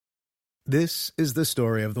This is the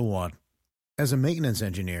story of the one. As a maintenance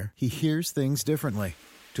engineer, he hears things differently.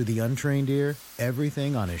 To the untrained ear,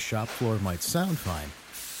 everything on his shop floor might sound fine,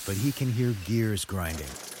 but he can hear gears grinding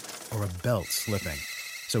or a belt slipping.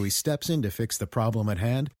 So he steps in to fix the problem at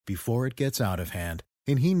hand before it gets out of hand.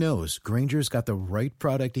 And he knows Grainger's got the right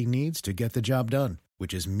product he needs to get the job done,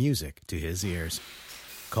 which is music to his ears.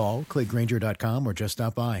 Call, click Grainger.com, or just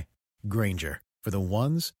stop by. Grainger, for the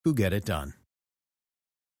ones who get it done.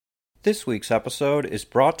 This week's episode is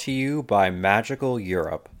brought to you by Magical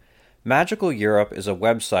Europe. Magical Europe is a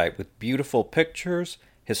website with beautiful pictures,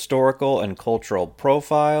 historical and cultural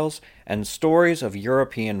profiles, and stories of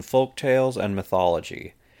European folktales and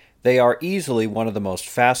mythology. They are easily one of the most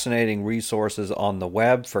fascinating resources on the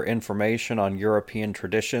web for information on European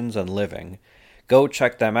traditions and living. Go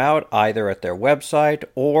check them out either at their website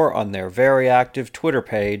or on their very active Twitter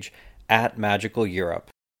page at Magical Europe.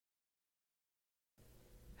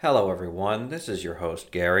 Hello everyone, this is your host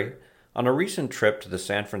Gary. On a recent trip to the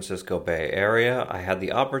San Francisco Bay Area, I had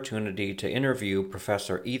the opportunity to interview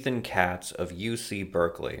Professor Ethan Katz of UC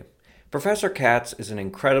Berkeley. Professor Katz is an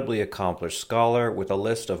incredibly accomplished scholar with a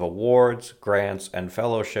list of awards, grants, and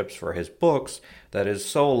fellowships for his books that is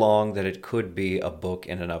so long that it could be a book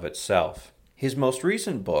in and of itself. His most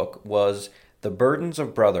recent book was The Burdens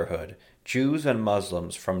of Brotherhood, Jews and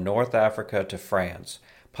Muslims from North Africa to France,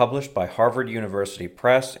 published by Harvard University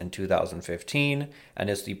Press in 2015, and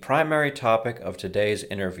is the primary topic of today's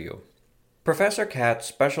interview. Professor Katz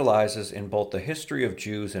specializes in both the history of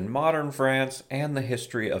Jews in modern France and the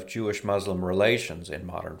history of Jewish-Muslim relations in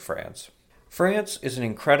modern France. France is an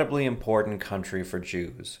incredibly important country for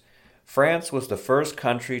Jews. France was the first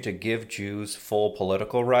country to give Jews full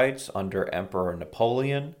political rights under Emperor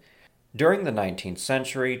Napoleon. During the 19th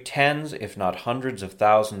century, tens, if not hundreds of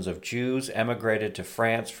thousands of Jews emigrated to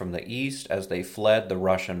France from the east as they fled the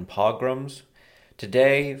Russian pogroms.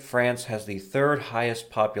 Today, France has the third highest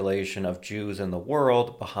population of Jews in the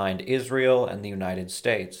world behind Israel and the United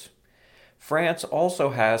States. France also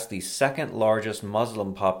has the second largest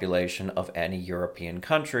Muslim population of any European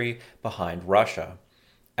country behind Russia.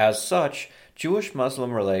 As such,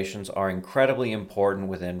 Jewish-Muslim relations are incredibly important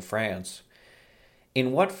within France.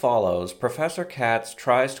 In what follows, Professor Katz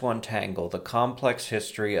tries to untangle the complex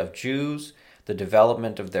history of Jews, the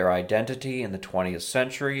development of their identity in the 20th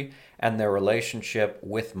century, and their relationship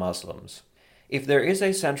with Muslims. If there is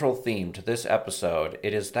a central theme to this episode,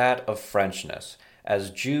 it is that of Frenchness, as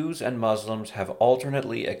Jews and Muslims have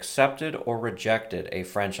alternately accepted or rejected a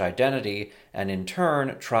French identity, and in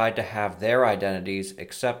turn tried to have their identities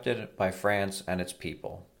accepted by France and its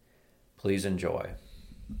people. Please enjoy.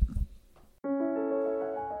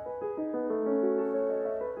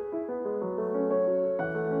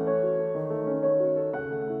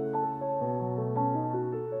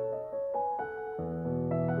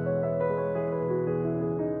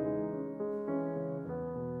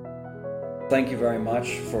 Thank you very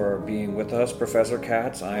much for being with us, Professor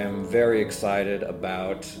Katz. I am very excited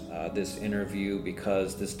about this interview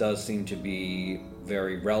because this does seem to be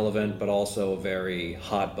very relevant, but also a very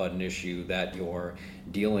hot-button issue that you're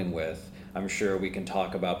dealing with. I'm sure we can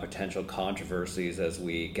talk about potential controversies as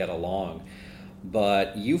we get along.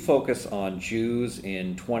 But you focus on Jews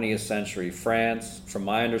in 20th century France. From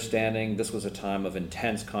my understanding, this was a time of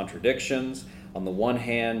intense contradictions. On the one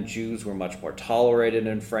hand, Jews were much more tolerated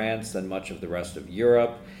in France than much of the rest of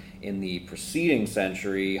Europe. In the preceding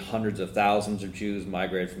century, hundreds of thousands of Jews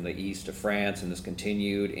migrated from the east to France, and this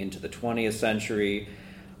continued into the 20th century.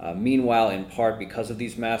 Meanwhile, in part because of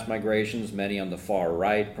these mass migrations, many on the far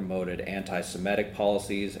right promoted anti-Semitic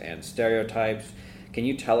policies and stereotypes. Can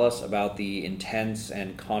you tell us about the intense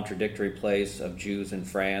and contradictory place of Jews in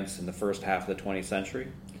France in the first half of the 20th century?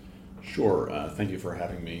 Sure. Thank you for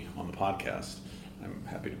having me on the podcast. I'm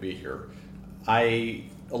happy to be here. A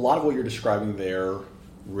lot of what you're describing there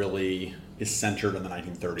really is centered in the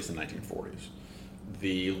 1930s and 1940s.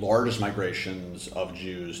 The largest migrations of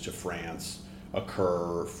Jews to France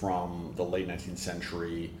occur from the late 19th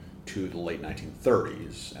century to the late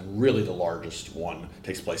 1930s, and really the largest one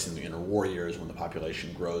takes place in the interwar years when the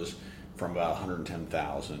population grows from about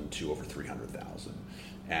 110,000 to over 300,000.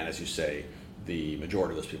 And as you say, the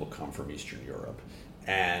majority of those people come from Eastern Europe.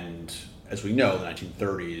 And as we know, the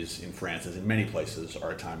 1930s in France, as in many places,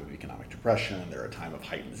 are a time of economic depression. They're a time of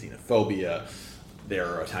heightened xenophobia.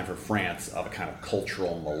 They're a time for France of a kind of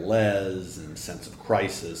cultural malaise and sense of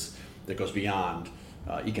crisis that goes beyond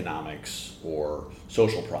economics or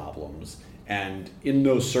social problems. And in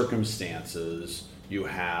those circumstances, you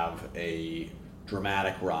have a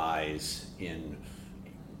dramatic rise in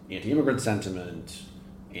anti-immigrant sentiment,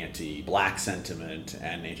 anti-black sentiment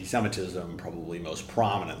and anti-Semitism probably most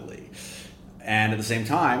prominently. And at the same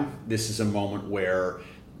time, this is a moment where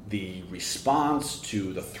the response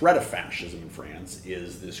to the threat of fascism in France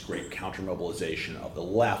is this great counter-mobilization of the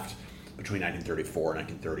left between 1934 and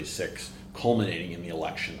 1936, culminating in the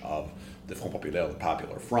election of the Front Populaire, the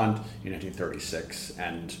Popular Front, in 1936,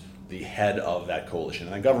 and the head of that coalition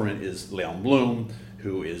and that government is Léon Blum,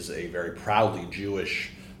 who is a very proudly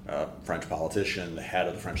Jewish French politician, the head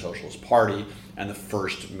of the French Socialist Party, and the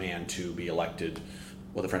first man to be elected,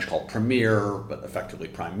 what the French call premier, but effectively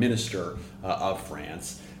prime minister of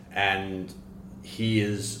France. And he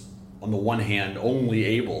is, on the one hand, only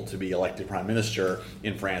able to be elected prime minister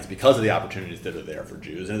in France because of the opportunities that are there for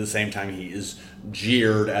Jews. And at the same time, he is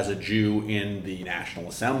jeered as a Jew in the National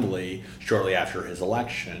Assembly shortly after his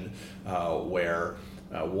election, where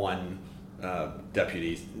one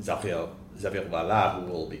deputy, Xavier Vallat,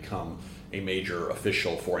 who will become a major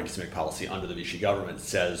official for anti-Semitic policy under the Vichy government,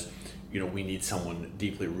 says, we need someone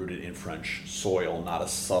deeply rooted in French soil, not a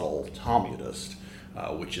subtle Talmudist,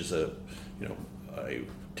 which is a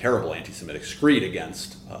terrible anti-Semitic screed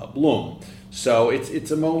against Blum. So it's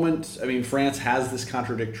a moment. I mean, France has this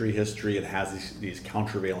contradictory history. It has these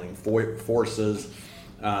countervailing forces,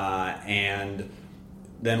 and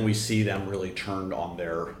then we see them really turned on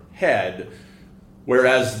their head.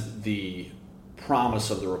 Whereas the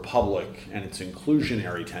promise of the Republic and its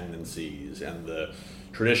inclusionary tendencies and the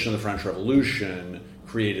tradition of the French Revolution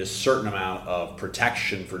created a certain amount of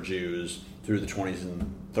protection for Jews through the 20s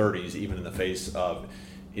and 30s, even in the face of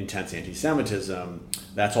intense anti-Semitism,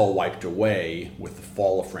 that's all wiped away with the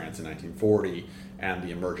fall of France in 1940 and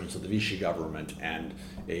the emergence of the Vichy government and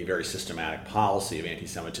a very systematic policy of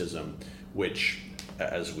anti-Semitism, which,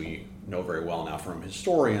 as we know very well now from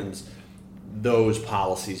historians, those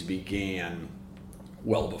policies began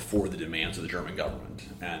well before the demands of the German government,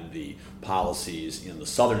 and the policies in the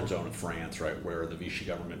southern zone of France, right, where the Vichy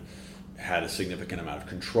government had a significant amount of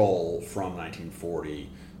control from 1940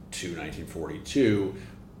 to 1942,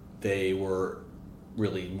 they were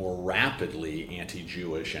really more rapidly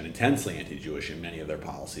anti-Jewish and intensely anti-Jewish in many of their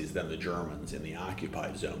policies than the Germans in the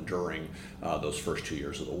occupied zone during those first 2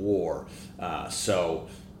 years of the war. So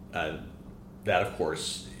that, of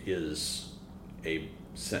course, is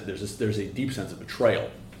there's a deep sense of betrayal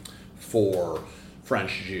for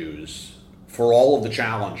French Jews for all of the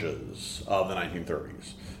challenges of the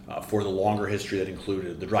 1930s, for the longer history that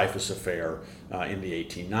included the Dreyfus Affair in the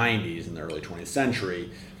 1890s and the early 20th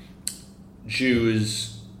century.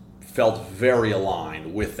 Jews felt very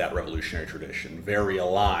aligned with that revolutionary tradition, very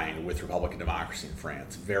aligned with Republican democracy in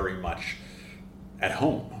France, very much at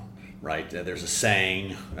home. Right? There's a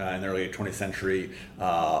saying in the early 20th century,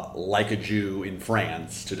 like a Jew in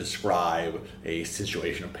France, to describe a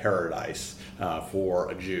situation of paradise for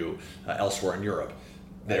a Jew elsewhere in Europe.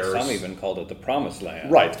 Some even called it the Promised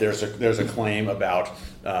Land. Right. There's a claim about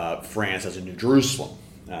France as a New Jerusalem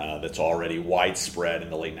that's already widespread in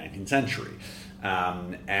the late 19th century.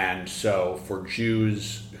 And so for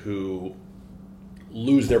Jews who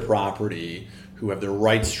lose their property, who have their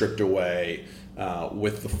rights stripped away,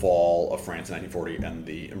 with the fall of France in 1940 and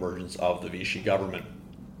the emergence of the Vichy government,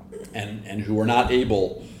 and who were not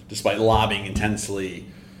able, despite lobbying intensely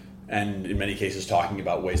and in many cases talking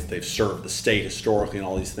about ways that they've served the state historically and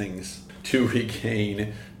all these things, to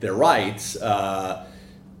regain their rights,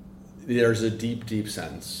 there's a deep, deep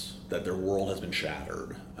sense that their world has been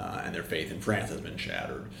shattered and their faith in France has been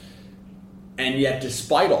shattered. And yet,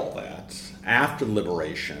 despite all that, after the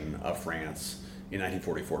liberation of France in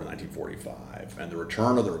 1944 to 1945, and the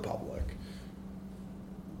return of the Republic,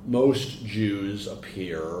 most Jews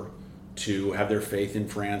appear to have their faith in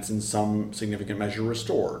France in some significant measure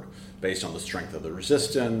restored, based on the strength of the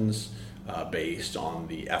resistance, based on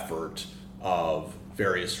the effort of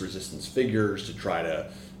various resistance figures to try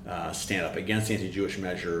to stand up against anti-Jewish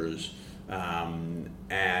measures,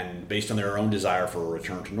 and based on their own desire for a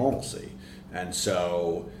return to normalcy. And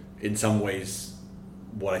so, in some ways,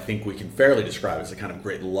 what I think we can fairly describe as a kind of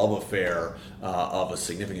great love affair of a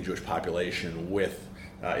significant Jewish population with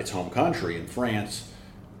its home country in France,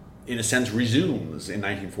 in a sense, resumes in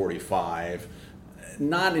 1945,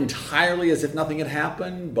 not entirely as if nothing had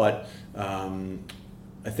happened, but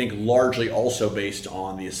I think largely also based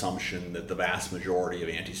on the assumption that the vast majority of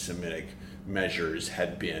anti-Semitic measures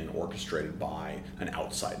had been orchestrated by an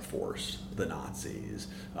outside force, the Nazis,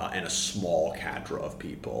 and a small cadre of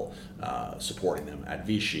people supporting them at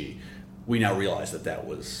Vichy. We now realize that that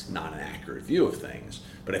was not an accurate view of things,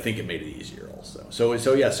 but I think it made it easier also.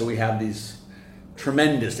 So we have these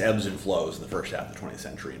tremendous ebbs and flows in the first half of the 20th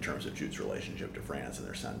century in terms of Jews' relationship to France and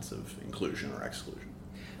their sense of inclusion or exclusion.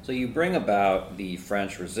 So you bring about the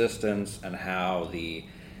French resistance and how the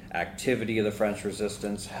activity of the French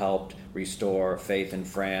resistance helped restore faith in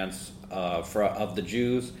France of the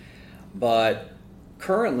Jews, but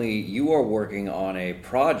currently you are working on a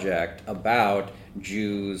project about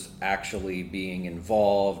Jews actually being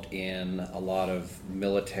involved in a lot of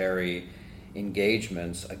military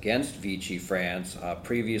engagements against Vichy France.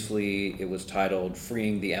 Previously, it was titled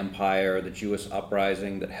Freeing the Empire, the Jewish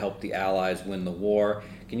Uprising that helped the Allies win the war.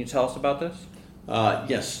 Can you tell us about this?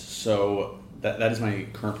 Yes, so that is my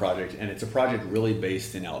current project, and it's a project really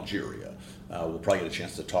based in Algeria. We'll probably get a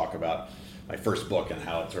chance to talk about my first book and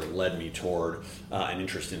how it sort of led me toward an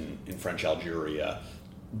interest in French Algeria.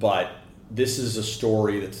 But this is a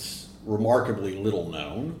story that's remarkably little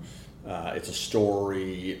known. It's a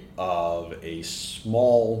story of a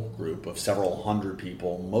small group of several hundred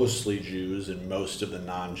people, mostly Jews, and most of the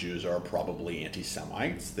non-Jews are probably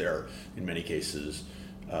anti-Semites. They're, in many cases,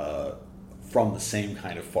 from the same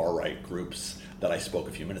kind of far-right groups that I spoke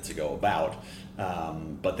a few minutes ago about,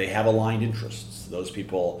 but they have aligned interests. Those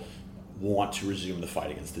people want to resume the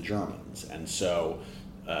fight against the Germans, and so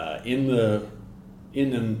in the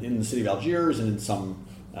city of Algiers and in some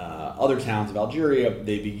other towns of Algeria,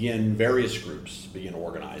 various groups begin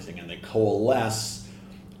organizing, and they coalesce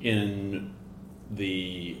in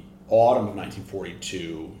the autumn of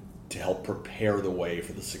 1942 to help prepare the way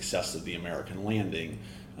for the success of the American landing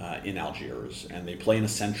in Algiers. And they play an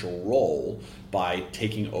essential role by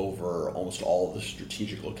taking over almost all of the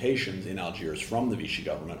strategic locations in Algiers from the Vichy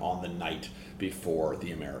government on the night before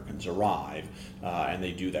the Americans arrive. And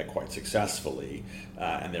they do that quite successfully.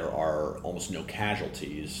 And there are almost no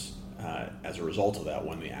casualties as a result of that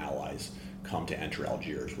when the Allies come to enter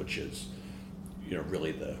Algiers, which is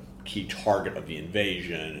really the key target of the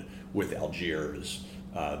invasion. With Algiers,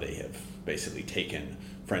 they have basically taken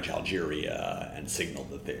French Algeria and signaled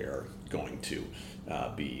that they're going to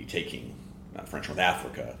be taking French North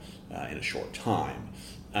Africa in a short time.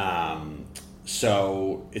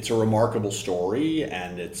 So it's a remarkable story,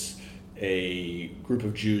 and it's a group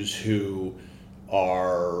of Jews who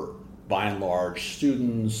are, by and large,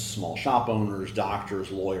 students, small shop owners,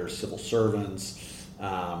 doctors, lawyers, civil servants,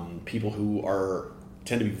 people who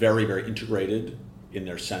tend to be very, very integrated in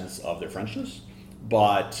their sense of their Frenchness,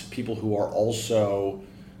 but people who are also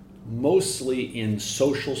mostly in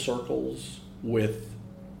social circles with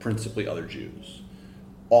principally other Jews,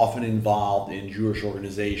 often involved in Jewish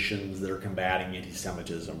organizations that are combating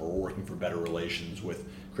anti-Semitism or working for better relations with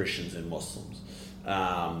Christians and Muslims.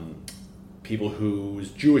 People whose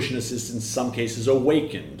Jewishness is in some cases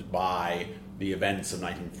awakened by the events of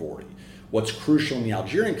 1940. What's crucial in the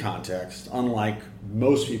Algerian context, unlike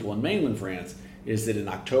most people in mainland France, is that in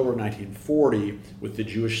October 1940, with the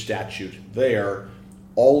Jewish statute there,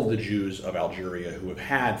 all of the Jews of Algeria who have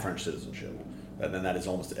had French citizenship, and then that is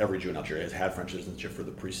almost every Jew in Algeria has had French citizenship for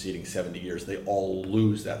the preceding 70 years, they all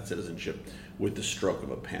lose that citizenship with the stroke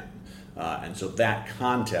of a pen. And so that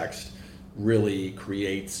context really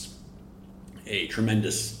creates a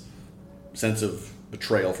tremendous sense of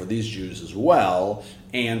betrayal for these Jews as well,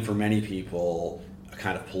 and for many people, a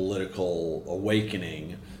kind of political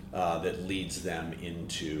awakening that leads them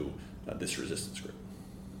into this resistance group.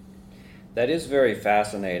 That is very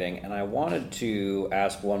fascinating, and I wanted to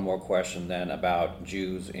ask one more question then about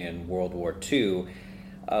Jews in World War II,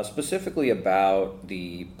 specifically about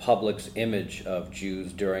the public's image of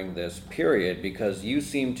Jews during this period, because you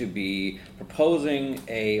seem to be proposing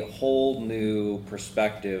a whole new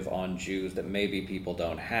perspective on Jews that maybe people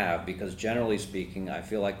don't have, because generally speaking, I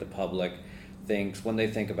feel like the public thinks when they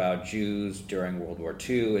think about Jews during World War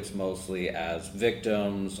II, it's mostly as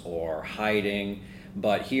victims or hiding.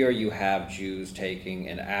 But here you have Jews taking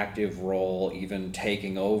an active role, even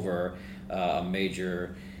taking over a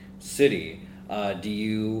major city. How do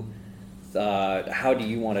you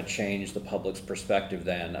want to change the public's perspective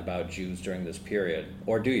then about Jews during this period?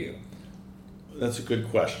 Or do you? That's a good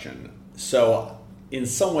question. So in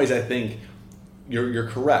some ways, I think you're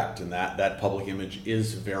correct in that public image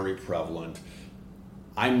is very prevalent.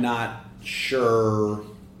 I'm not sure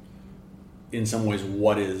in some ways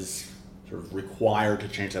what is sort of required to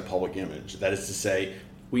change that public image. That is to say,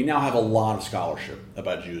 we now have a lot of scholarship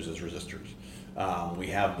about Jews as resistors. We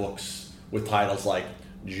have books with titles like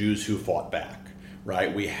Jews Who Fought Back,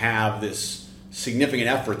 right? We have this significant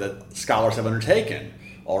effort that scholars have undertaken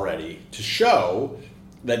already to show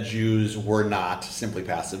that Jews were not simply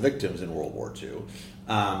passive victims in World War II.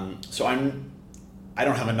 So I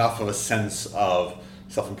don't have enough of a sense of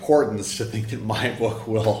self-importance to think that my book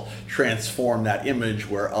will transform that image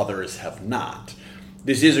where others have not.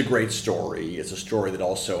 this is a great story. It's a story that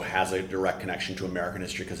also has a direct connection to American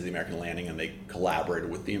history because of the American landing, and they collaborated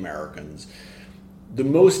with the Americans. The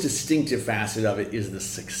most distinctive facet of it is the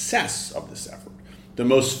success of this effort. The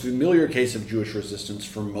most familiar case of Jewish resistance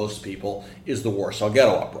for most people is the Warsaw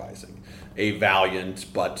Ghetto Uprising, a valiant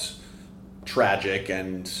but tragic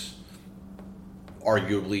and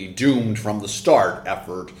arguably doomed from the start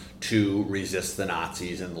effort to resist the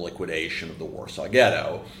Nazis and the liquidation of the Warsaw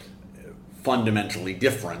Ghetto. Fundamentally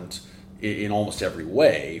different in almost every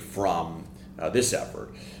way from this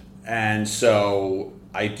effort. And so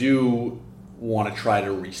I do want to try to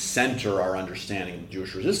recenter our understanding of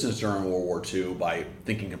Jewish resistance during World War II by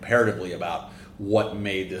thinking comparatively about what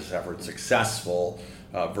made this effort successful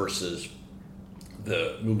versus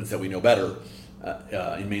the movements that we know better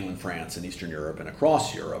in mainland France and Eastern Europe and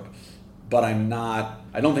across Europe. But I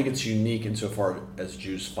don't think it's unique insofar as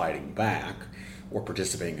Jews fighting back or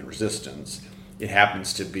participating in resistance. It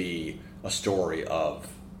happens to be a story of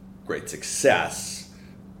great success,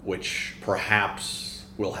 which perhaps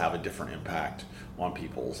will have a different impact on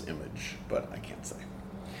people's image, but I can't say.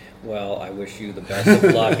 Well, I wish you the best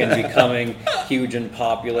of luck in becoming huge and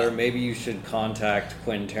popular. Maybe you should contact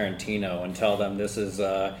Quentin Tarantino and tell them this is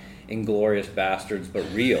Inglourious Bastards, but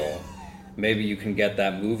real. Maybe you can get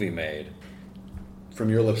that movie made. From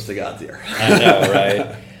your lips to God's ear. I know,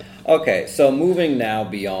 right? Okay, so moving now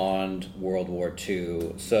beyond World War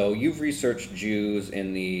II. So you've researched Jews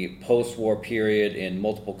in the post-war period in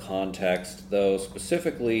multiple contexts, though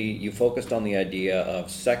specifically you focused on the idea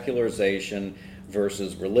of secularization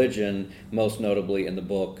versus religion, most notably in the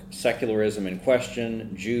book Secularism in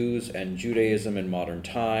Question, Jews and Judaism in Modern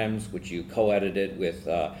Times, which you co-edited with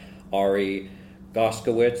Ari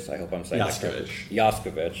Goskowitz. I hope I'm saying that correctly.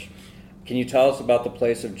 Yaskovich. Can you tell us about the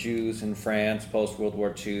place of Jews in France post-World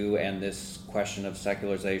War II and this question of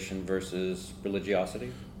secularization versus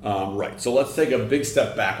religiosity? Right. So let's take a big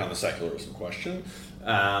step back on the secularism question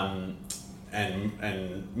and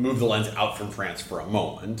move the lens out from France for a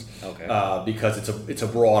moment. Okay. Because it's a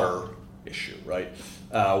broader issue, right?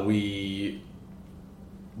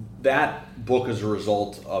 That book is a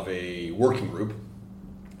result of a working group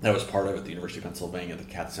that was part of at the University of Pennsylvania, the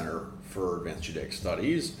Katz Center for Advanced Judaic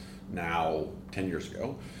Studies, now 10 years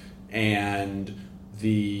ago. And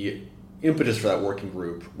the impetus for that working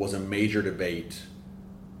group was a major debate,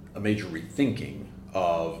 a major rethinking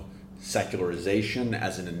of secularization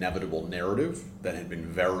as an inevitable narrative that had been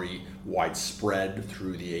very widespread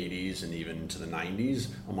through the 80s and even into the 90s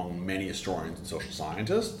among many historians and social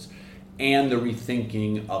scientists, and the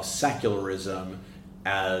rethinking of secularism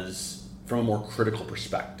as from a more critical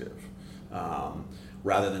perspective,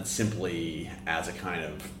 rather than simply as a kind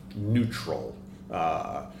of neutral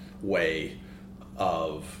way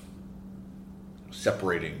of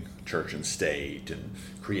separating church and state and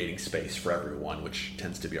creating space for everyone, which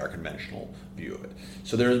tends to be our conventional view of it.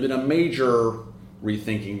 So there has been a major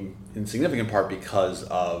rethinking, in significant part because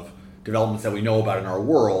of developments that we know about in our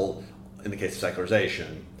world. In the case of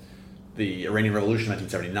secularization, the Iranian Revolution in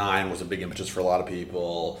 1979 was a big impetus for a lot of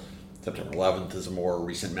people. September 11th is a more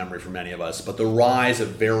recent memory for many of us, but the rise of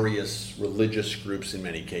various religious groups in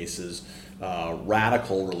many cases,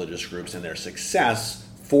 radical religious groups, and their success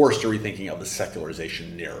forced a rethinking of the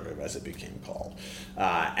secularization narrative, as it became called.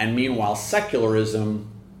 And meanwhile, secularism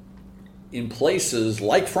in places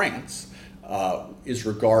like France is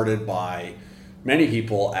regarded by many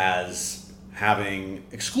people as having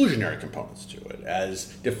exclusionary components to it, as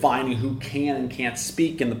defining who can and can't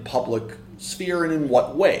speak in the public sphere and in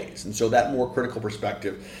what ways. And so that more critical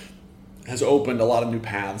perspective has opened a lot of new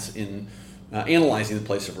paths in analyzing the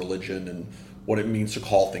place of religion and what it means to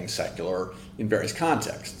call things secular in various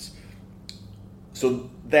contexts. So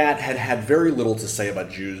that had very little to say about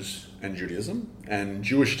Jews and Judaism, and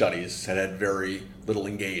Jewish studies had very little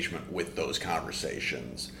engagement with those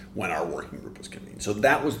conversations when our working group was convened. So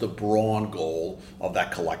that was the broad goal of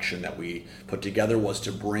that collection that we put together, was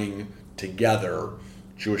to bring together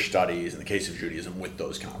Jewish studies in the case of Judaism with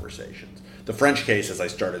those conversations. The French case, as I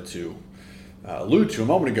started to allude to a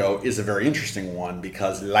moment ago, is a very interesting one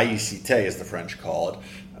because laïcité, as the French call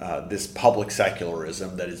it, this public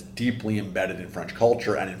secularism that is deeply embedded in French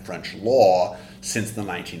culture and in French law since the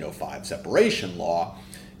 1905 separation law,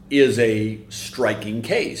 is a striking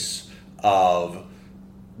case of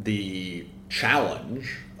the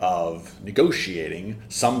challenge of negotiating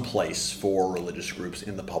some place for religious groups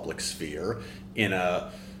in the public sphere in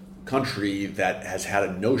a country that has had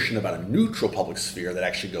a notion about a neutral public sphere that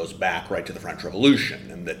actually goes back right to the French Revolution,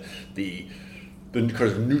 and that the the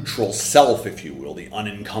kind of neutral self, if you will, the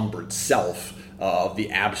unencumbered self of the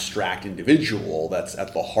abstract individual that's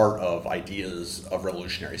at the heart of ideas of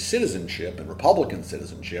revolutionary citizenship and Republican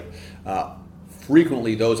citizenship,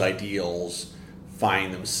 frequently those ideals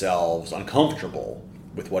find themselves uncomfortable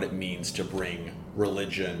with what it means to bring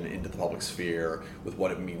religion into the public sphere, with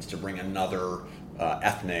what it means to bring another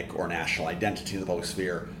ethnic or national identity to the public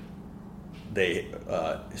sphere. They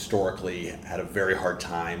historically had a very hard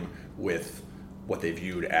time with what they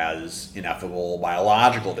viewed as ineffable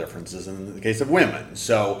biological differences in the case of women.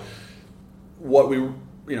 So what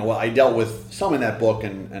I dealt with some in that book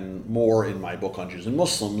and more in my book on Jews and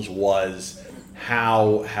Muslims was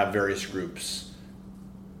how have various groups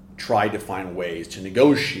tried to find ways to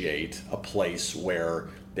negotiate a place where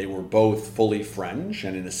they were both fully French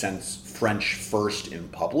and in a sense French first in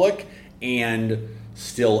public and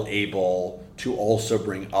still able to also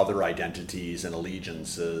bring other identities and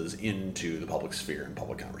allegiances into the public sphere and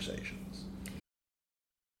public conversations.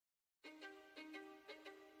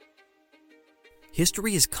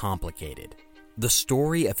 History is complicated. The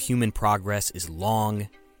story of human progress is long,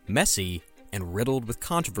 messy, and riddled with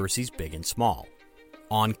controversies big and small.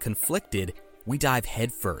 On Conflicted, we dive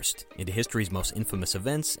headfirst into history's most infamous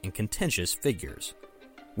events and contentious figures.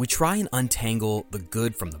 We try and untangle the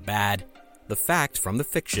good from the bad, the fact from the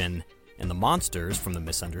fiction, and the monsters from the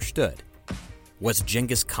misunderstood. Was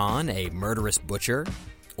Genghis Khan a murderous butcher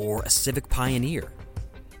or a civic pioneer?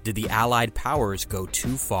 Did the Allied powers go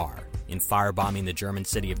too far in firebombing the German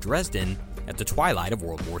city of Dresden at the twilight of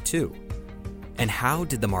World War II? And how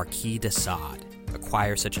did the Marquis de Sade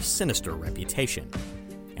acquire such a sinister reputation?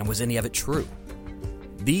 And was any of it true?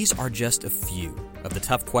 These are just a few of the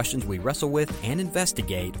tough questions we wrestle with and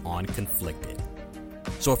investigate on Conflicted.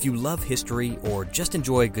 So if you love history or just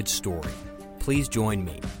enjoy a good story, please join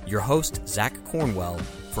me, your host, Zach Cornwell,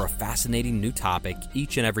 for a fascinating new topic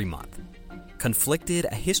each and every month. Conflicted,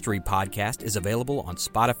 a history podcast, is available on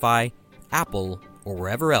Spotify, Apple, or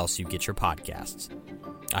wherever else you get your podcasts.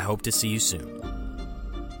 I hope to see you soon.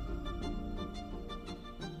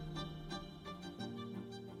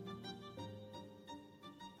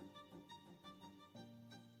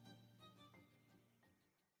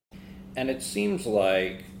 And it seems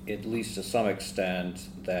like, at least to some extent,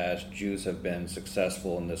 that Jews have been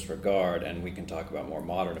successful in this regard, and we can talk about more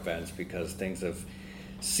modern events because things have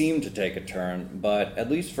seemed to take a turn. But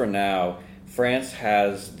at least for now, France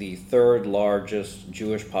has the third largest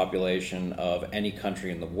Jewish population of any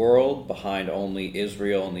country in the world, behind only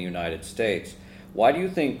Israel and the United States. Why do you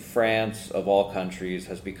think France, of all countries,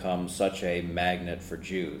 has become such a magnet for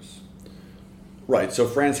Jews? Right, so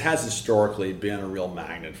France has historically been a real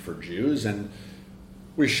magnet for Jews, and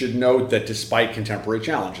we should note that despite contemporary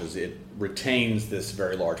challenges, it retains this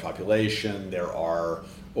very large population. There are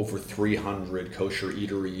over 300 kosher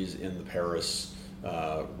eateries in the Paris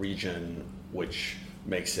region, which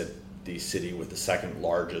makes it the city with the second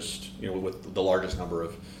largest, with the largest number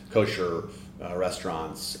of kosher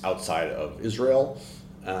restaurants outside of Israel.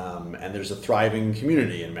 And there's a thriving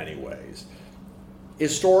community in many ways.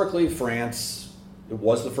 Historically, France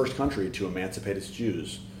was the first country to emancipate its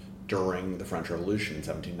Jews during the French Revolution in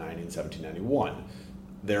 1790 and 1791.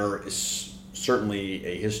 There is certainly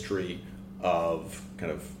a history of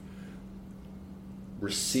kind of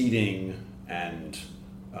receding and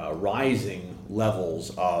rising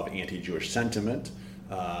levels of anti-Jewish sentiment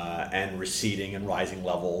and receding and rising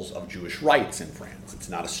levels of Jewish rights in France. It's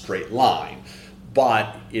not a straight line,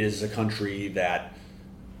 but it is a country that,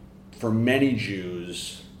 for many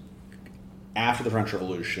Jews, after the French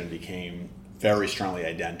Revolution, became very strongly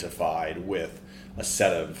identified with a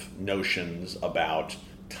set of notions about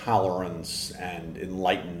tolerance and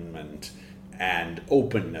enlightenment and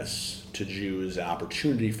openness to Jews and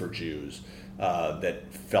opportunity for Jews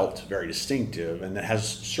that felt very distinctive and that has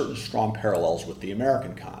certain strong parallels with the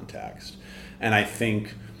American context. And I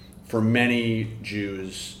think for many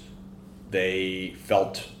Jews, they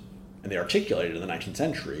felt, and they articulated in the 19th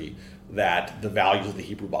century, that the values of the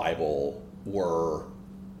Hebrew Bible were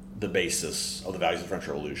the basis of the values of the French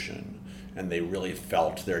Revolution, and they really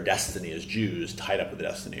felt their destiny as Jews tied up with the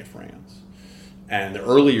destiny of France. And in the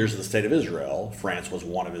early years of the State of Israel, France was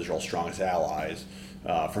one of Israel's strongest allies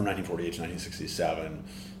from 1948 to 1967.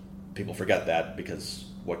 People forget that because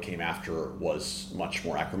what came after was much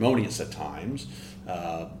more acrimonious at times,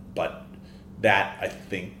 but that, I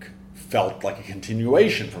think, felt like a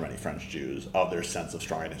continuation for many French Jews of their sense of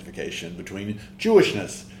strong identification between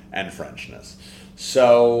Jewishness and Frenchness.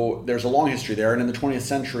 So there's a long history there, and in the 20th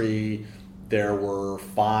century, there were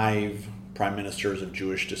 5 prime ministers of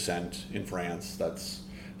Jewish descent in France. That's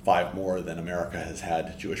 5 more than America has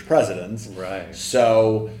had Jewish presidents. Right.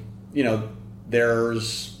 So,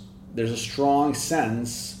 there's a strong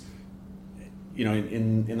sense,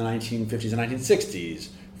 in the 1950s and 1960s,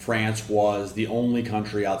 France was the only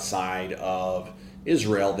country outside of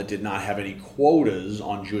Israel that did not have any quotas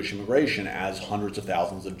on Jewish immigration, as hundreds of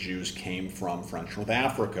thousands of Jews came from French North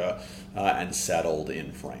Africa and settled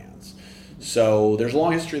in France. So there's a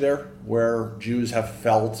long history there where Jews have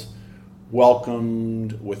felt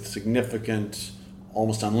welcomed with significant,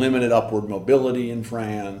 almost unlimited upward mobility in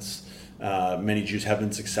France. Many Jews have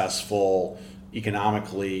been successful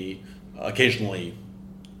economically, occasionally,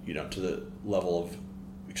 to the level of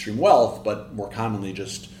extreme wealth, but more commonly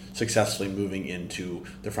just successfully moving into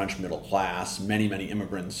the French middle class, many, many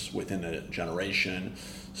immigrants within a generation.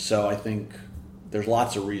 So I think there's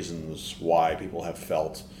lots of reasons why people have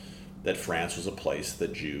felt that France was a place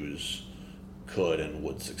that Jews could and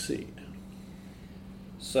would succeed.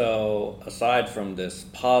 So, aside from this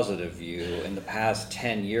positive view, in the past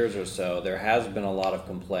 10 years or so, there has been a lot of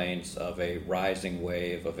complaints of a rising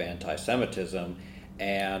wave of anti-Semitism,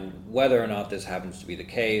 and whether or not this happens to be the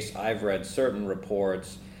case, I've read certain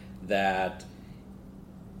reports that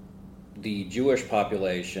the Jewish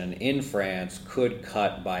population in France could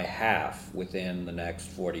cut by half within the next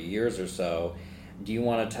 40 years or so. Do you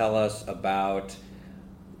want to tell us about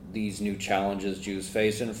these new challenges Jews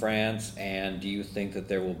face in France, and do you think that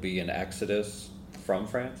there will be an exodus from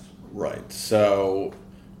France? Right. So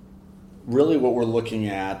really what we're looking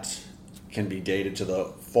at can be dated to the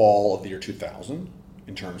fall of the year 2000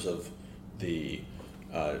 in terms of the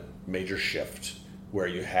major shift where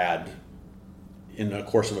you had, in the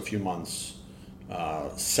course of a few months,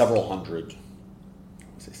 several hundred,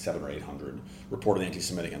 say 700 or 800, reported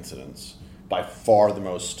anti-Semitic incidents, by far the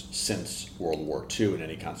most since World War II in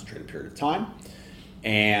any concentrated period of time,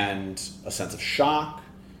 and a sense of shock,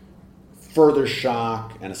 further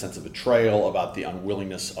shock, and a sense of betrayal about the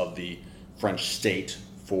unwillingness of the French state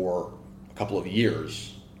for a couple of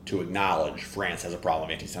years to acknowledge France has a problem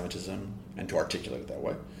of anti-Semitism and to articulate it that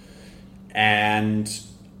way. And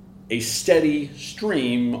a steady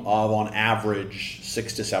stream of, on average,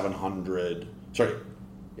 6,700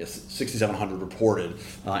 reported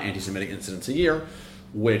anti-Semitic incidents a year,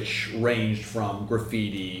 which ranged from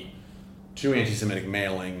graffiti to anti-Semitic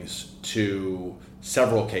mailings to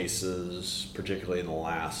several cases, particularly in the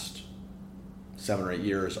last 7 or 8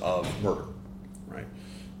 years, of murder, right?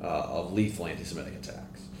 Of lethal anti-Semitic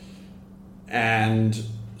attacks. And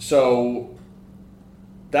so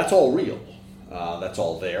that's all real. That's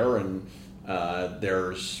all there, and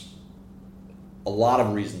there's a lot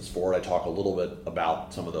of reasons for it. I talk a little bit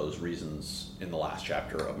about some of those reasons in the last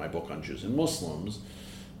chapter of my book on Jews and Muslims.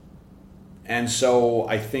 And so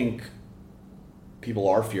I think people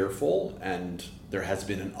are fearful, and there has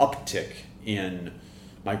been an uptick in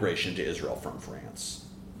migration to Israel from France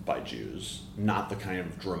by Jews, not the kind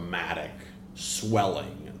of dramatic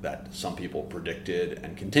swelling that some people predicted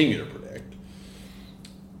and continue to predict.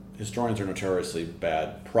 Historians are notoriously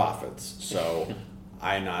bad prophets, so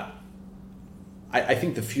I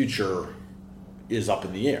think the future is up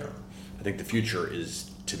in the air. I think the future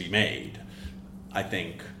is to be made. I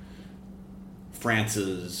think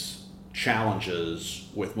France's challenges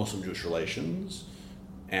with Muslim-Jewish relations,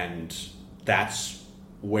 and that's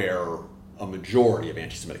where a majority of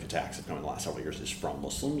anti-Semitic attacks have come in the last several years, is from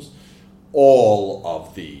Muslims. All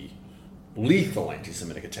of the lethal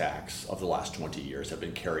anti-Semitic attacks of the last 20 years have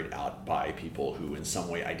been carried out by people who in some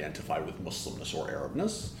way identify with Muslimness or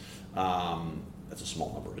Arabness. That's a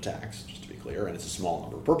small number of attacks, just to be clear, and it's a small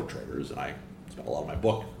number of perpetrators. And I spent a lot of my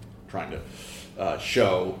book trying to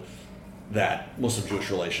show that Muslim-Jewish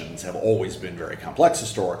relations have always been very complex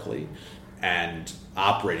historically, and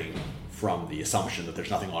operating from the assumption that there's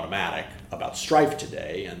nothing automatic about strife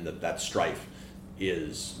today, and that strife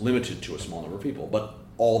is limited to a small number of people. But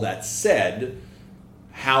all that said,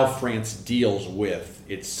 how France deals with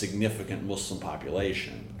its significant Muslim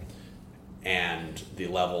population and the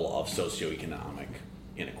level of socioeconomic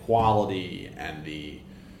inequality and the,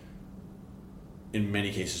 in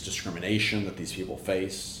many cases, discrimination that these people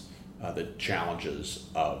face, the challenges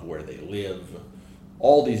of where they live,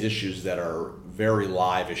 all these issues that are very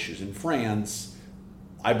live issues in France,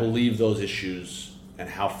 I believe those issues and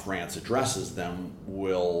how France addresses them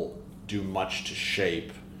will do much to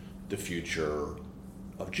shape the future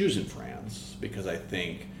of Jews in France, because I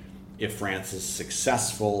think if France is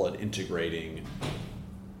successful at integrating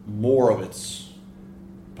more of its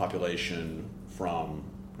population from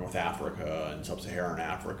North Africa and Sub-Saharan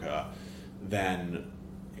Africa, then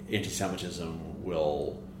anti-Semitism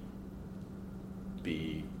will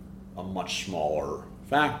be a much smaller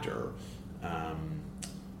factor.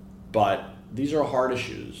 But these are hard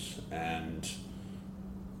issues, and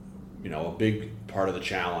a big part of the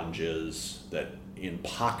challenge is that in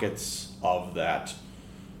pockets of that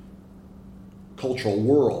cultural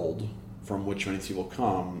world from which many people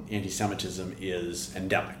come, anti-Semitism is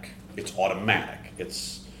endemic. It's automatic.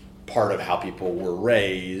 It's part of how people were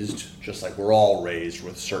raised, just like we're all raised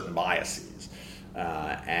with certain biases.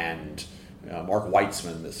 Mark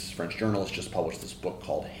Weitzman, this French journalist, just published this book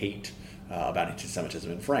called Hate about anti-Semitism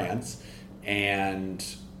in France, and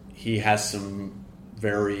he has some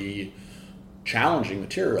very challenging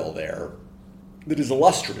material there that is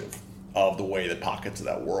illustrative of the way that pockets of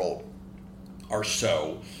that world are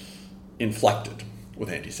so inflected with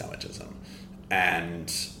anti-Semitism.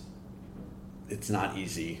 And it's not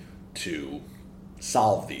easy to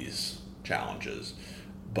solve these challenges,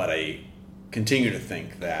 but I continue to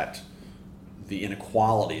think that the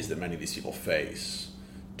inequalities that many of these people face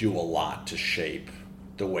do a lot to shape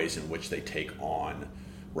the ways in which they take on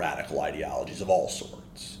radical ideologies of all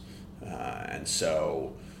sorts. And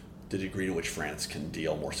so the degree to which France can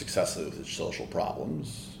deal more successfully with its social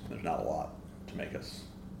problems, there's not a lot to make us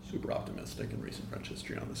super optimistic in recent French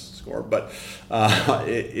history on this score, but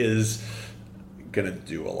it is going to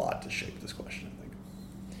do a lot to shape this question, I think.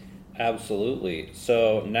 Absolutely.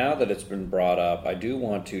 So now that it's been brought up, I do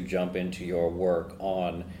want to jump into your work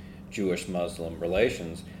on Jewish-Muslim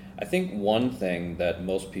relations. I think one thing that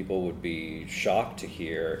most people would be shocked to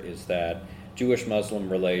hear is that Jewish-Muslim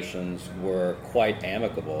relations were quite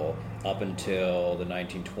amicable up until the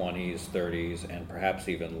 1920s, 30s, and perhaps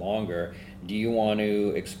even longer. Do you want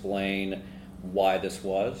to explain why this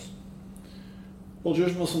was? Well,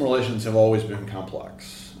 Jewish-Muslim relations have always been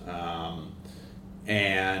complex.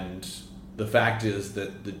 And the fact is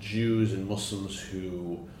that the Jews and Muslims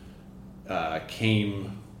who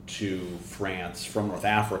came to France from North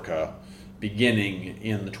Africa beginning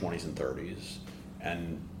in the 20s and 30s,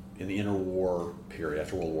 and in the interwar period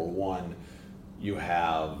after World War I, you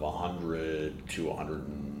have 100 to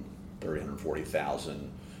 130,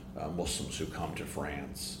 140,000 Muslims who come to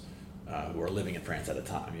France, who are living in France at a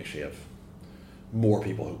time. You actually have more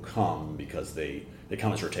people who come because they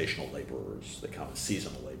come as rotational laborers, they come as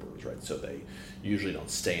seasonal laborers, right? So they usually don't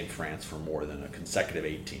stay in France for more than a consecutive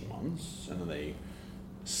 18 months, and then they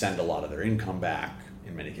send a lot of their income back,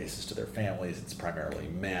 in many cases, to their families. It's primarily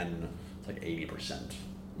men, it's like 80%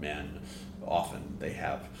 men. Often they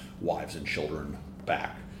have wives and children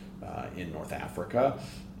back in North Africa.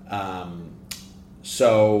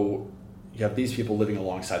 So you have these people living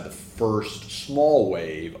alongside the first small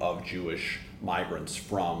wave of Jewish migrants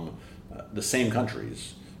from the same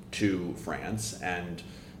countries to France, and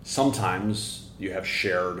sometimes you have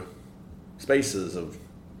shared spaces of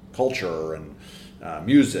culture and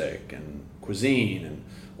music and cuisine and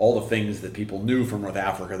all the things that people knew from North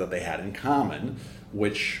Africa that they had in common,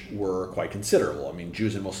 which were quite considerable. I mean,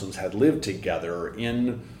 Jews and Muslims had lived together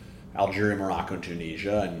in Algeria, Morocco, and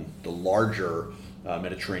Tunisia, and the larger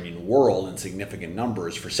Mediterranean world in significant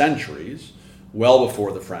numbers for centuries, well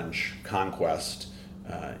before the French conquest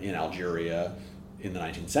in Algeria in the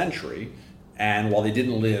 19th century. And while they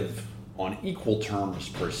didn't live on equal terms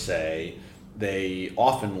per se, they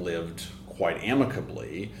often lived quite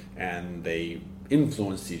amicably, and they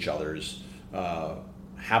influenced each other's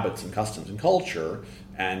habits and customs and culture,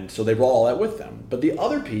 and so they brought all that with them. But the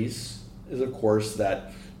other piece is, of course,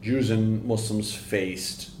 that Jews and Muslims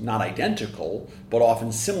faced not identical, but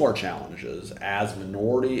often similar challenges as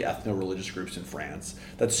minority ethno-religious groups in France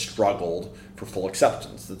that struggled for full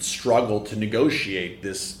acceptance, that struggled to negotiate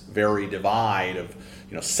this very divide of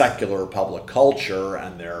secular public culture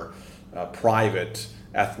and their private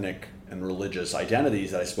ethnic and religious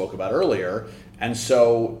identities that I spoke about earlier. And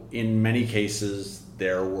so in many cases,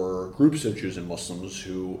 there were groups of Jews and Muslims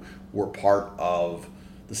who were part of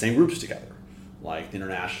the same groups together, like the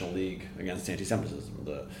International League Against Anti-Semitism,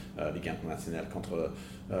 the Ligue Internationale contre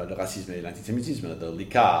le Racisme et l'Antisémitisme, the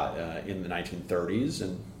LICA, in the 1930s,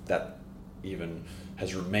 and that even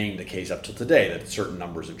has remained the case up till today, that certain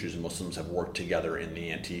numbers of Jews and Muslims have worked together in the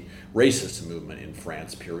anti-racist movement in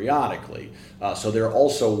France periodically. So there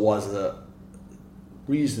also was a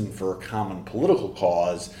reason for a common political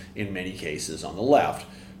cause in many cases on the left.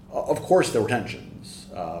 Of course there were tensions,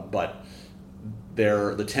 but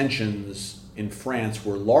the tensions in France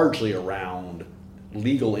were largely around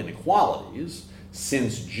legal inequalities,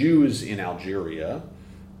 since Jews in Algeria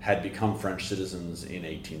had become French citizens in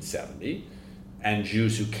 1870, and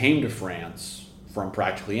Jews who came to France from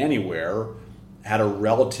practically anywhere had a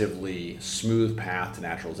relatively smooth path to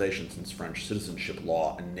naturalization, since French citizenship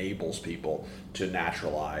law enables people to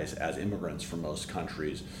naturalize as immigrants from most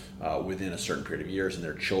countries within a certain period of years, and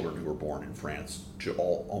their children who were born in France to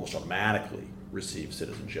almost automatically receive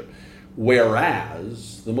citizenship.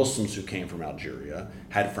 Whereas the Muslims who came from Algeria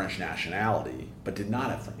had French nationality but did not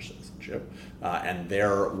have French citizenship, and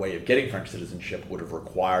their way of getting French citizenship would have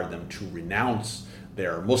required them to renounce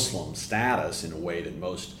their Muslim status in a way that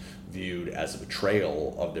most viewed as a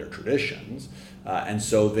betrayal of their traditions. And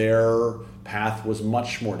so their path was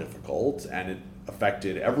much more difficult, and it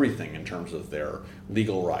affected everything in terms of their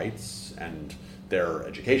legal rights and their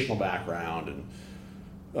educational background and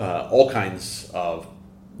all kinds of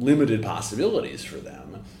limited possibilities for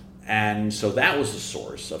them. And so that was a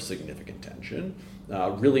source of significant tension.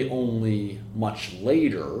 Really only much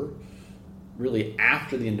later, really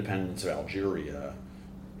after the independence of Algeria,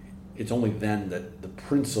 it's only then that the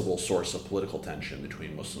principal source of political tension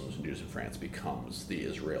between Muslims and Jews in France becomes the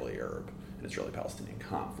Israeli-Arab and Israeli-Palestinian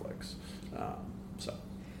conflicts.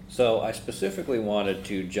 So I specifically wanted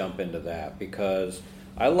to jump into that because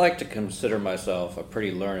I like to consider myself a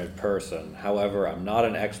pretty learned person. However, I'm not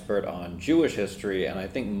an expert on Jewish history, and I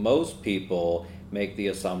think most people make the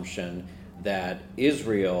assumption that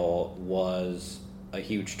Israel was a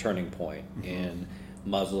huge turning point in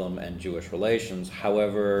Muslim and Jewish relations.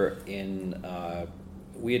 However,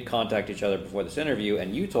 we had contacted each other before this interview,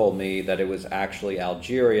 and you told me that it was actually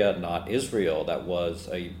Algeria, not Israel, that was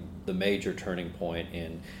the major turning point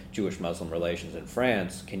in Jewish-Muslim relations in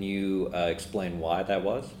France. Can you explain why that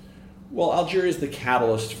was? Well, Algeria is the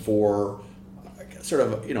catalyst for sort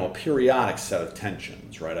of a periodic set of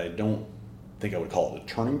tensions, right? I don't think I would call it a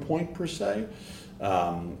turning point per se.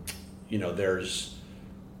 There's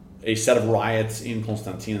a set of riots in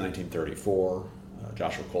Constantine in 1934.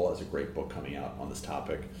 Joshua Cole has a great book coming out on this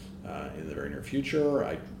topic in the very near future.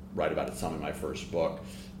 I write about it some in my first book.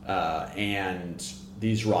 And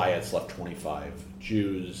these riots left 25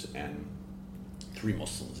 Jews and 3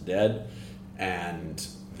 Muslims dead, and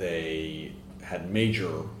they had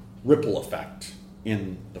major ripple effect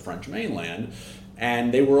in the French mainland,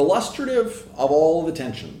 and they were illustrative of all the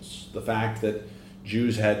tensions. The fact that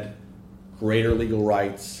Jews had greater legal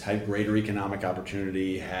rights, had greater economic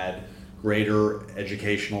opportunity, had greater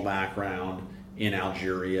educational background in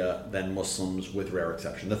Algeria than Muslims, with rare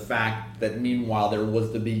exception. The fact that meanwhile there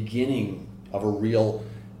was the beginning of a real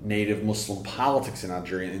native Muslim politics in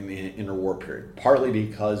Algeria in the interwar period, partly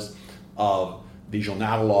because of the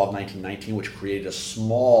Journal Law of 1919, which created a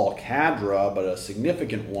small cadre, but a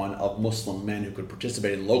significant one, of Muslim men who could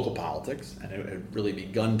participate in local politics, and it had really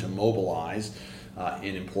begun to mobilize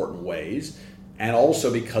in important ways, and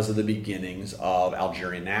also because of the beginnings of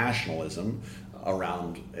Algerian nationalism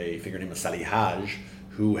around a figure named Salih Haj,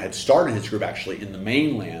 who had started his group actually in the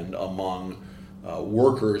mainland among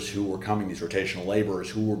workers who were coming, these rotational laborers,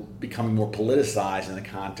 who were becoming more politicized in the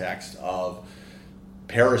context of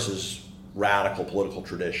Paris's radical political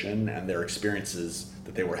tradition and their experiences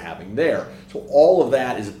that they were having there. So all of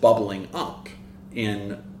that is bubbling up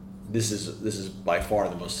in this is by far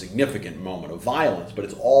the most significant moment of violence, but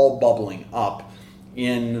it's all bubbling up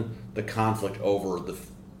in the conflict over the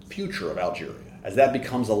future of Algeria. As that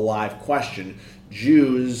becomes a live question,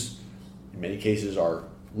 Jews, in many cases, are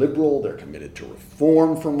liberal. They're committed to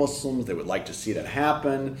reform for Muslims. They would like to see that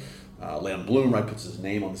happen. Leon Blum puts his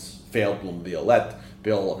name on this failed Blum-Violette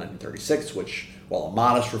bill of 1936, which, while a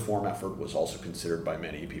modest reform effort, was also considered by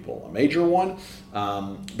many people a major one.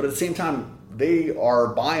 But at the same time, they are,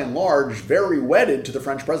 by and large, very wedded to the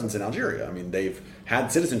French presence in Algeria. I mean, they've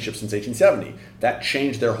had citizenship since 1870. That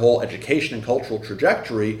changed their whole education and cultural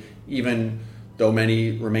trajectory, even though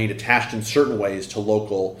many remained attached in certain ways to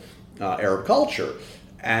local Arab culture.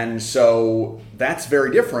 And so that's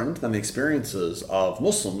very different than the experiences of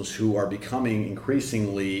Muslims who are becoming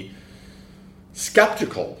increasingly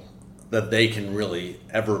skeptical that they can really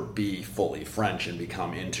ever be fully French and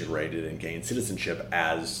become integrated and gain citizenship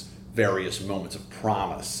as various moments of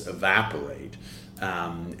promise evaporate.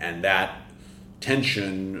 And that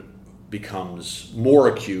tension becomes more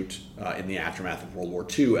acute in the aftermath of World War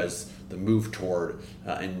II as the move toward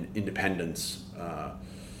independence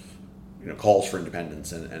calls for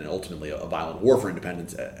independence and ultimately a violent war for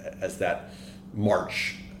independence as that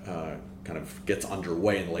march kind of gets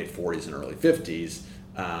underway in the late 40s and early 50s.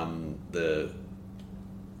 The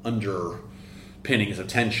underpinnings of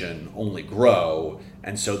tension only grow,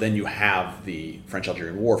 and so then you have the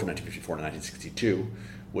French-Algerian War from 1954 to 1962,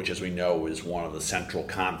 which, as we know, is one of the central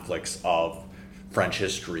conflicts of French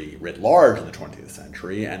history writ large in the 20th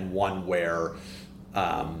century, and one where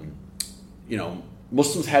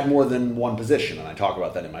Muslims had more than one position, and I talk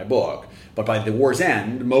about that in my book. But by the war's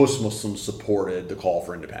end, most Muslims supported the call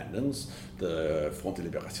for independence, the Front de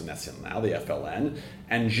Libération Nationale, the FLN,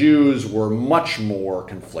 and Jews were much more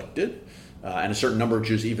conflicted. And a certain number of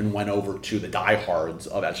Jews even went over to the diehards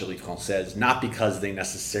of Algérie Française, not because they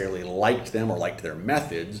necessarily liked them or liked their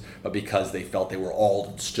methods, but because they felt they were all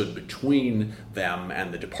that stood between them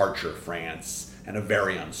and the departure of France and a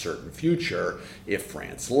very uncertain future if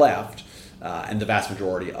France left. And the vast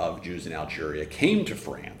majority of Jews in Algeria came to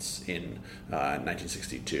France in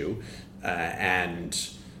 1962, and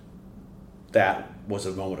that was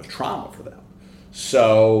a moment of trauma for them.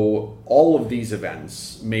 So all of these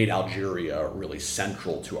events made Algeria really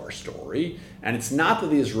central to our story. And it's not that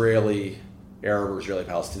the Arab or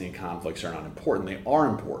Israeli-Palestinian conflicts are not important. They are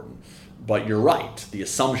important. But you're right. The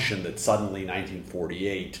assumption that suddenly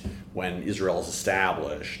 1948, when Israel is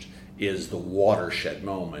established, is the watershed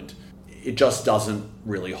moment, it just doesn't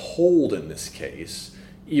really hold in this case,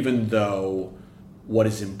 even though what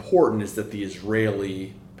is important is that the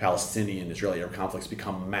Israeli-Arab conflicts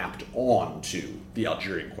become mapped onto the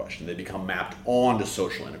Algerian question. They become mapped onto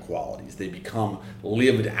social inequalities. They become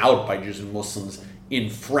lived out by Jews and Muslims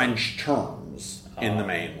in French terms in the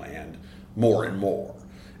mainland more and more,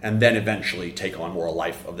 and then eventually take on more a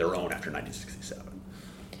life of their own after 1967.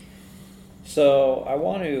 So I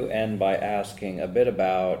want to end by asking a bit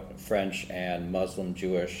about French and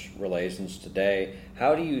Muslim-Jewish relations today.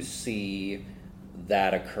 How do you see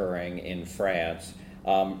that occurring in France?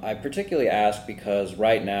 I particularly ask because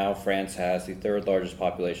right now France has the third largest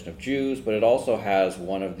population of Jews, but it also has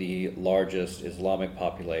one of the largest Islamic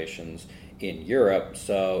populations in Europe.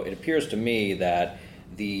 So it appears to me that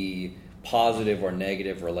the positive or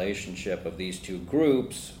negative relationship of these two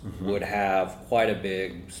groups would have quite a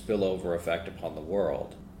big spillover effect upon the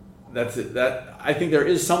world. That's it. I think there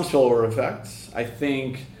is some spillover effects. I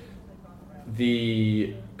think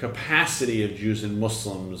the capacity of Jews and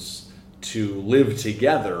Muslims to live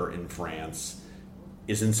together in France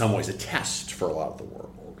is in some ways a test for a lot of the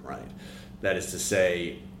world, right? That is to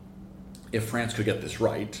say, if France could get this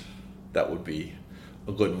right, that would be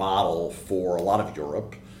a good model for a lot of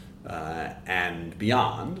Europe and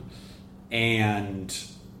beyond. And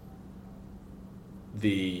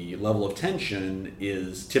the level of tension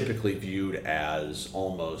is typically viewed as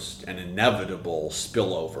almost an inevitable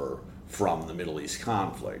spillover from the Middle East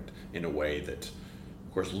conflict in a way that,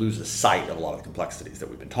 of course, loses sight of a lot of the complexities that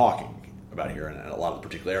we've been talking about here and a lot of the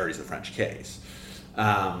particularities of the French case.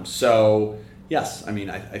 So, yes, I mean,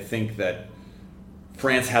 I think that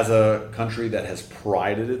France has a country that has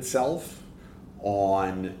prided itself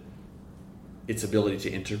on its ability to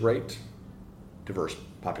integrate diverse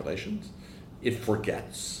populations. It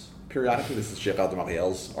forgets periodically. This is Gérard de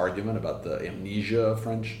Mariel's argument about the amnesia of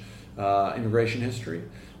French immigration history,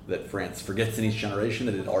 that France forgets in each generation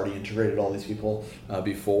that it already integrated all these people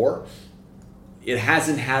before. It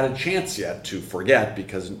hasn't had a chance yet to forget,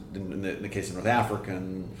 because in the case of North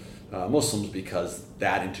African Muslims, because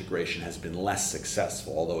that integration has been less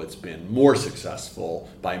successful, although it's been more successful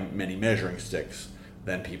by many measuring sticks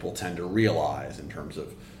than people tend to realize in terms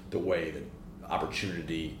of the way that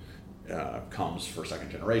opportunity comes for second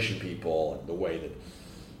generation people, and the way that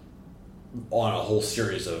on a whole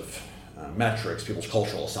series of metrics, people's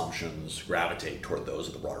cultural assumptions gravitate toward those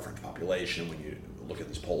of the broader French population when you look at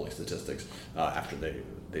these polling statistics after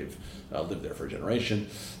they've lived there for a generation.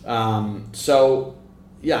 So,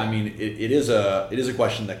 yeah, I mean, it is a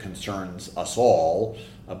question that concerns us all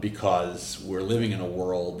because we're living in a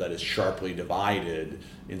world that is sharply divided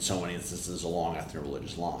in so many instances along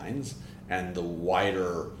ethno-religious lines, and the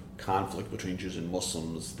wider conflict between Jews and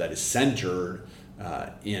Muslims that is centered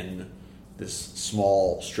in this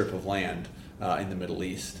small strip of land in the Middle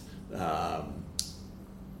East, that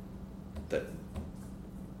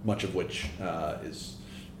much of which is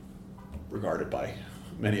regarded by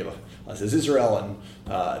many of us as Israel, and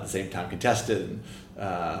at the same time contested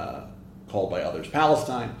and called by others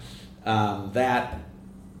Palestine. That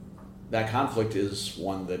conflict is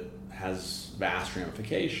one that has vast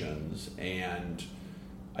ramifications, and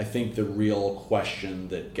I think the real question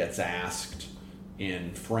that gets asked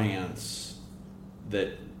in France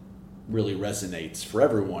that really resonates for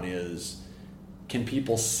everyone is, can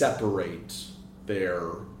people separate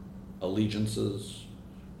their allegiances,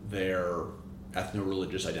 their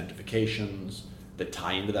ethno-religious identifications that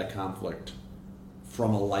tie into that conflict,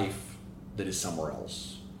 from a life that is somewhere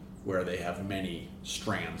else, where they have many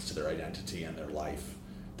strands to their identity and their life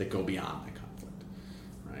that go beyond that conflict,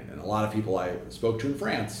 right? And a lot of people I spoke to in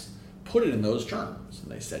France put it in those terms,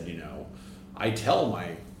 and they said, you know, I tell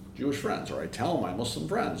my Jewish friends or I tell my Muslim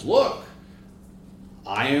friends, look,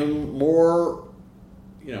 I am more,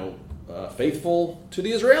 faithful to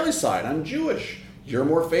the Israeli side. I'm Jewish. You're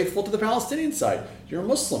more faithful to the Palestinian side. You're a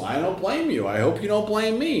Muslim. I don't blame you. I hope you don't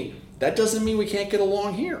blame me. That doesn't mean we can't get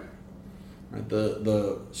along here. Right?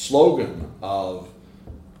 The slogan of,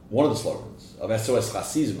 one of the slogans of SOS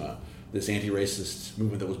Racisme, this anti-racist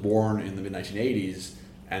movement that was born in the mid-1980s,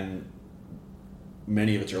 and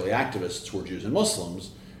many of its early activists were Jews and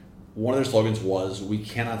Muslims, one of their slogans was, we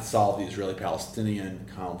cannot solve the Israeli-Palestinian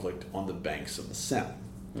conflict on the banks of the Seine.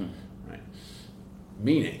 Right?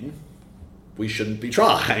 Meaning, we shouldn't be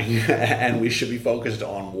trying, and we should be focused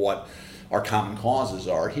on what our common causes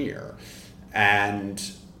are here. And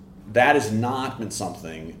that has not been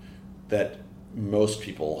something that most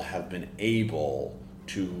people have been able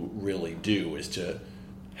to really do, is to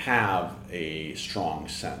have a strong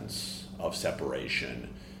sense of separation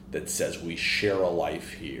that says we share a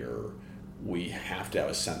life here, we have to have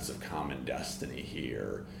a sense of common destiny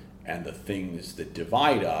here, and the things that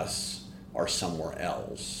divide us are somewhere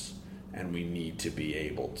else, and we need to be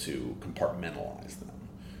able to compartmentalize them,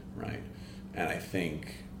 right? And I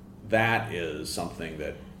think that is something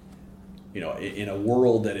that, in a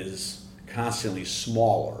world that is constantly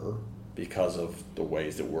smaller because of the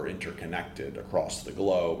ways that we're interconnected across the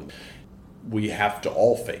globe, we have to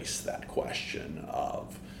all face that question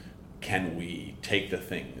of, can we take the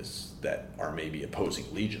things that are maybe opposing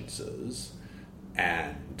allegiances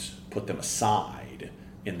and put them aside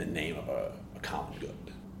in the name of a common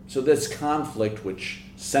good? So this conflict, which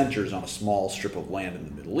centers on a small strip of land in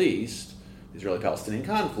the Middle East, the Israeli-Palestinian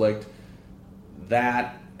conflict,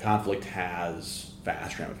 that conflict has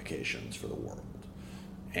vast ramifications for the world.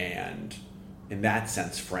 And in that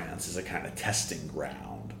sense, France is a kind of testing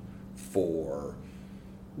ground for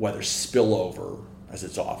whether spillover, as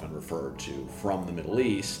it's often referred to, from the Middle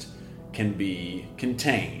East can be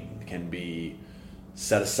contained, can be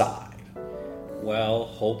set aside. Well,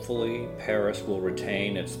 hopefully Paris will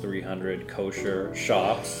retain its 300 kosher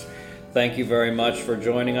shops. Thank you very much for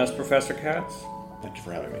joining us, Professor Katz. Thank you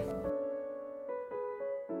for having me.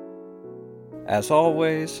 As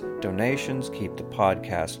always, donations keep the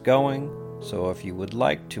podcast going, so if you would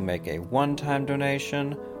like to make a one-time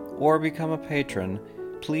donation or become a patron,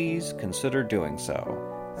 please consider doing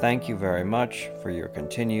so. Thank you very much for your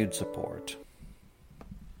continued support.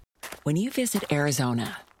 When you visit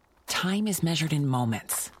Arizona, time is measured in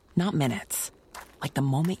moments, not minutes. Like the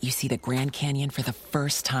moment you see the Grand Canyon for the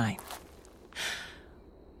first time.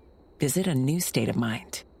 Visit a new state of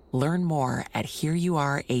mind. Learn more at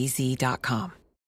hereyouareaz.com.